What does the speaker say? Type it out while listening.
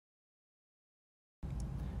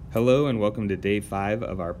Hello and welcome to day 5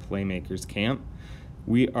 of our Playmakers Camp.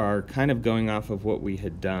 We are kind of going off of what we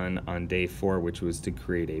had done on day 4, which was to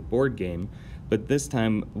create a board game, but this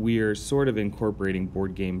time we are sort of incorporating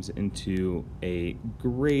board games into a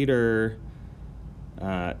greater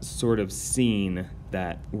sort of scene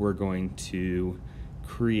that we're going to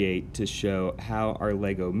create to show how our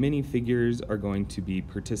Lego minifigures are going to be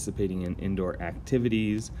participating in indoor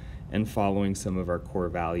activities and following some of our core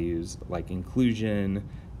values like inclusion,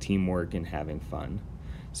 teamwork, and having fun.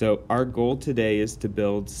 So our goal today is to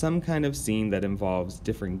build some kind of scene that involves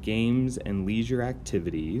different games and leisure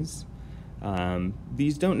activities.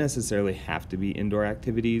 These don't necessarily have to be indoor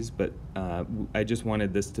activities, but I just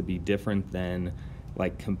wanted this to be different than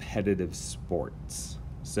like competitive sports.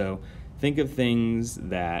 So think of things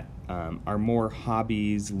that are more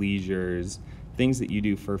hobbies, leisures, things that you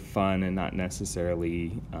do for fun and not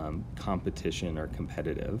necessarily competition or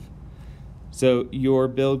competitive. So your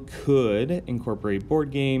build could incorporate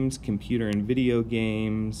board games, computer and video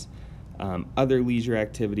games, other leisure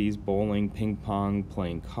activities, bowling, ping pong,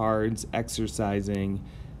 playing cards, exercising,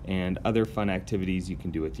 and other fun activities you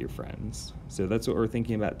can do with your friends. So that's what we're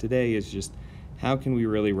thinking about today, is just how can we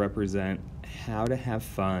really represent how to have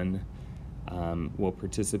fun while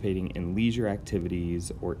participating in leisure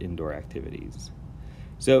activities or indoor activities.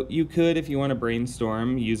 So you could, if you want to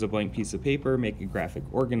brainstorm, use a blank piece of paper, make a graphic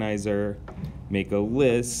organizer, make a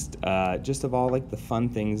list just of all like the fun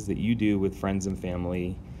things that you do with friends and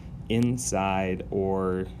family inside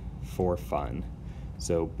or for fun.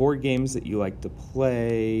 So board games that you like to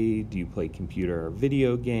play, do you play computer or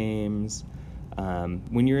video games?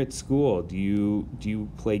 When you're at school, do you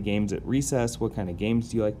play games at recess? What kind of games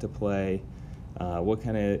do you like to play? What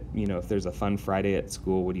kind of, if there's a fun Friday at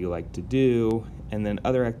school, what do you like to do? And then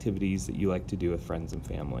other activities that you like to do with friends and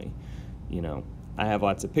family. I have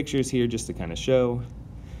lots of pictures here just to kind of show.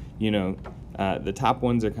 The top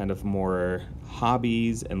ones are kind of more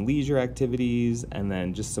hobbies and leisure activities, and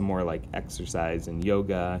then just some more like exercise and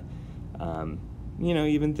yoga.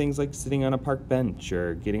 Even things like sitting on a park bench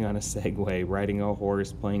or getting on a Segway, riding a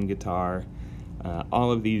horse, playing guitar.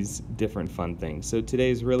 All of these different fun things. So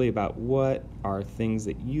today is really about what are things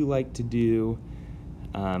that you like to do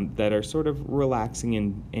that are sort of relaxing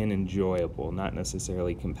and enjoyable, not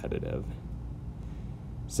necessarily competitive.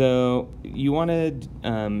 So you want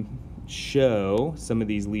to show some of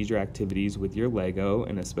these leisure activities with your Lego,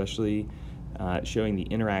 and especially showing the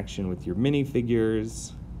interaction with your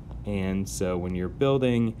minifigures. And so when you're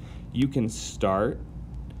building, you can start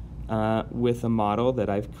with a model that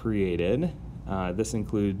I've created. This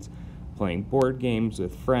includes playing board games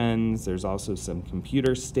with friends. There's also some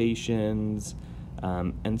computer stations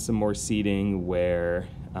and some more seating where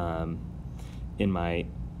in my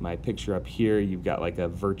picture up here, you've got like a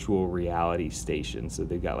virtual reality station. So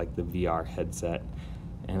they've got like the VR headset,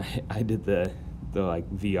 and I did the like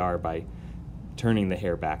VR by turning the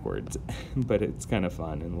hair backwards, but it's kind of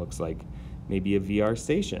fun and looks like maybe a VR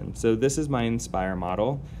station. So this is my Inspire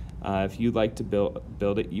model. If you'd like to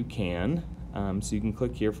build it, you can. So you can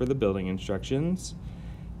click here for the building instructions.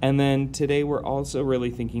 And then today we're also really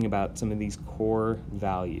thinking about some of these core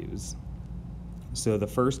values. So the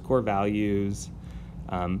first core values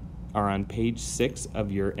are on page 6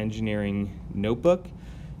 of your engineering notebook.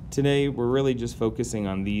 Today we're really just focusing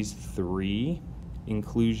on these 3: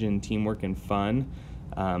 inclusion, teamwork, and fun.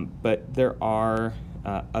 But there are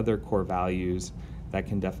other core values that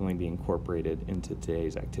can definitely be incorporated into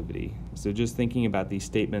today's activity. So just thinking about these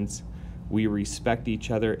statements: we respect each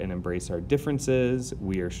other and embrace our differences,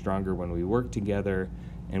 we are stronger when we work together,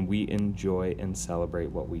 and we enjoy and celebrate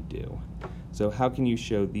what we do. So how can you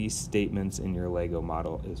show these statements in your Lego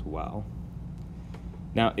model as well?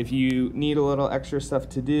 Now, if you need a little extra stuff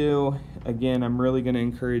to do, again, I'm really going to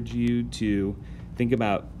encourage you to think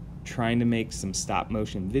about trying to make some stop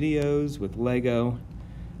motion videos with Lego.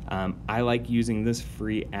 I like using this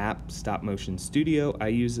free app, Stop Motion Studio. I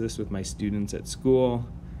use this with my students at school.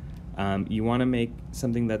 You want to make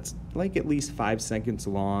something that's like at least 5 seconds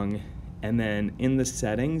long, and then in the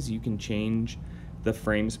settings you can change the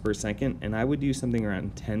frames per second, and I would do something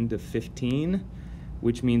around 10 to 15,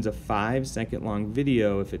 which means a 5-second long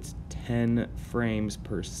video, if it's 10 frames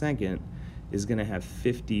per second, is going to have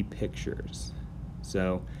 50 pictures.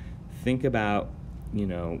 So think about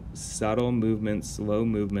subtle movements, slow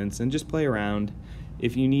movements, and just play around.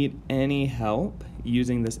 If you need any help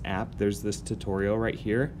using this app, there's this tutorial right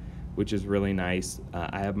here, which is really nice.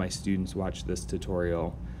 I have my students watch this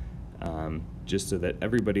tutorial just so that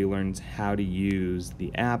everybody learns how to use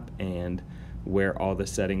the app and where all the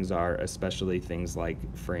settings are, especially things like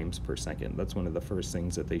frames per second. That's one of the first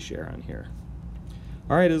things that they share on here.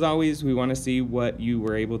 All right, as always, we want to see what you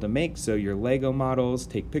were able to make, so your Lego models,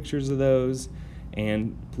 take pictures of those,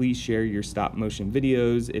 and please share your stop motion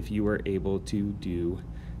videos if you were able to do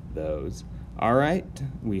those. All right,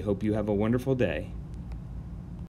 we hope you have a wonderful day.